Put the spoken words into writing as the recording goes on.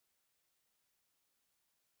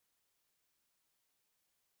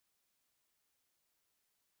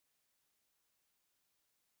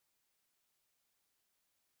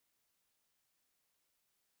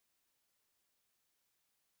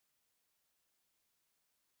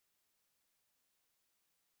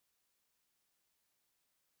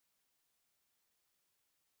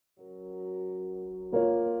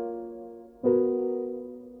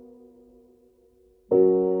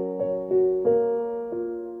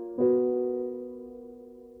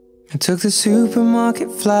I took the supermarket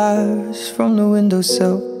flowers from the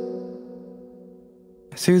windowsill.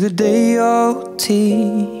 I threw the day-old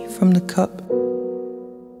tea from the cup.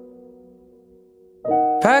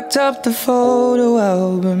 Packed up the photo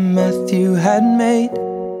album Matthew had made,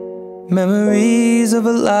 memories of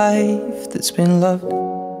a life that's been loved.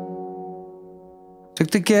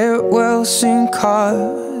 Took the get-well-soon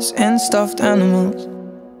cars and stuffed animals,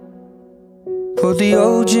 poured the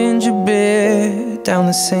old ginger beer down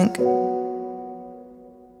the sink.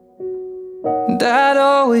 Dad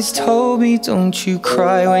always told me, don't you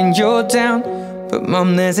cry when you're down, but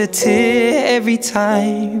Mum, there's a tear every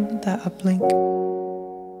time that I blink.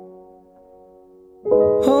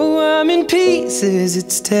 Oh, I'm in pieces,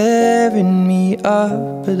 it's tearing me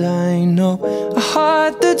up, but I know a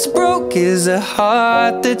heart that's broke is a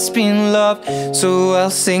heart that's been loved. So I'll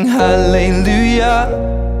sing hallelujah.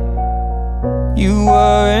 You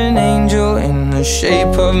were an angel in the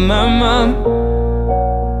shape of my mom.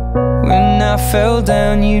 When I fell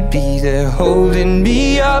down, you'd be there holding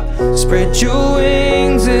me up. Spread your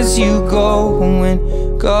wings as you go, and when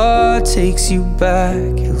God takes you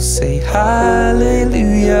back, He'll say hallelujah,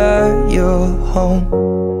 you're home.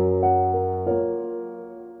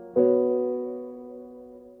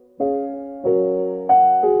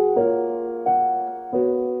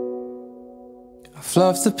 I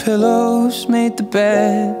fluffed the pillows, made the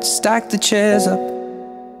bed, stacked the chairs up,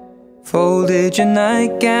 folded your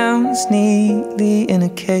nightgowns neatly in a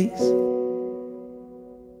case.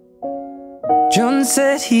 John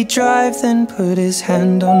said he'd drive, then put his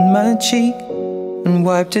hand on my cheek and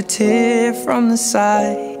wiped a tear from the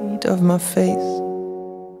side of my face.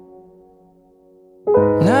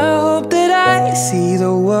 And I hope that I see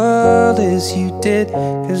the world as you did,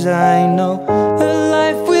 'cause I know a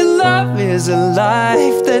life with love is a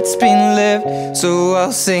life that's been lived. So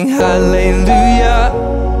I'll sing hallelujah.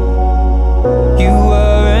 You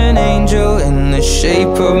were an angel in the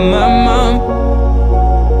shape of my mom.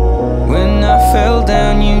 When I fell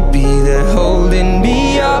down, you'd be there holding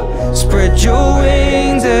me up. Spread your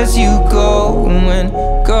wings as you go, and when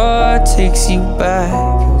God takes you back,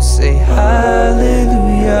 He'll say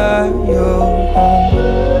hallelujah, you're home.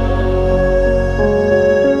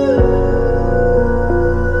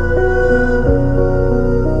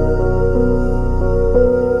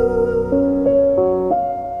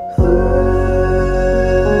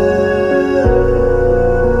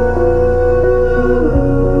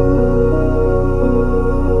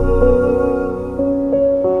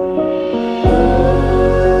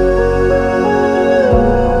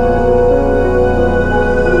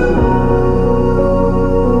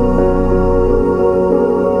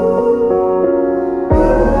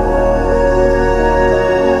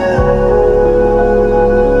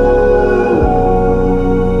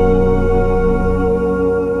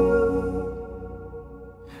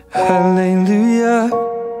 Hallelujah.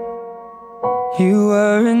 You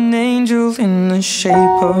were an angel in the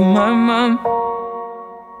shape of my mom.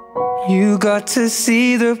 You got to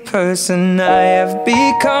see the person I have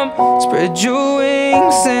become. Spread your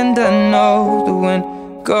wings, and I know that when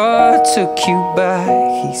God took you back,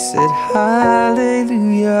 He said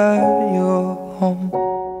hallelujah, you're home.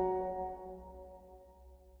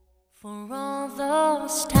 For all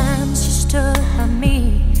those times you stood by me,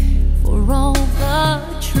 for all the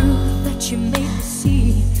truth that you made me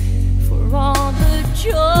see, for all the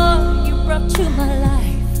joy you brought to my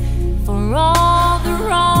life, for all the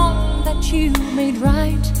wrong that you made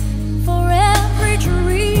right, for every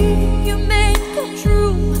dream you made come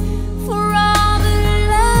true, for all the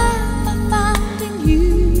love I found in you,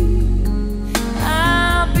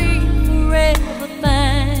 I'll be forever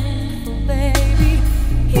thankful, baby.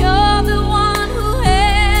 You're the one who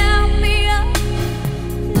held me up,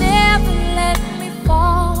 never let me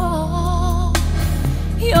fall.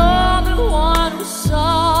 You're the one who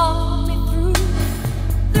saw me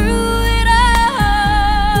through it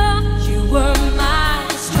all. You were my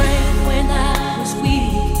strength when I was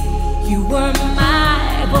weak. You were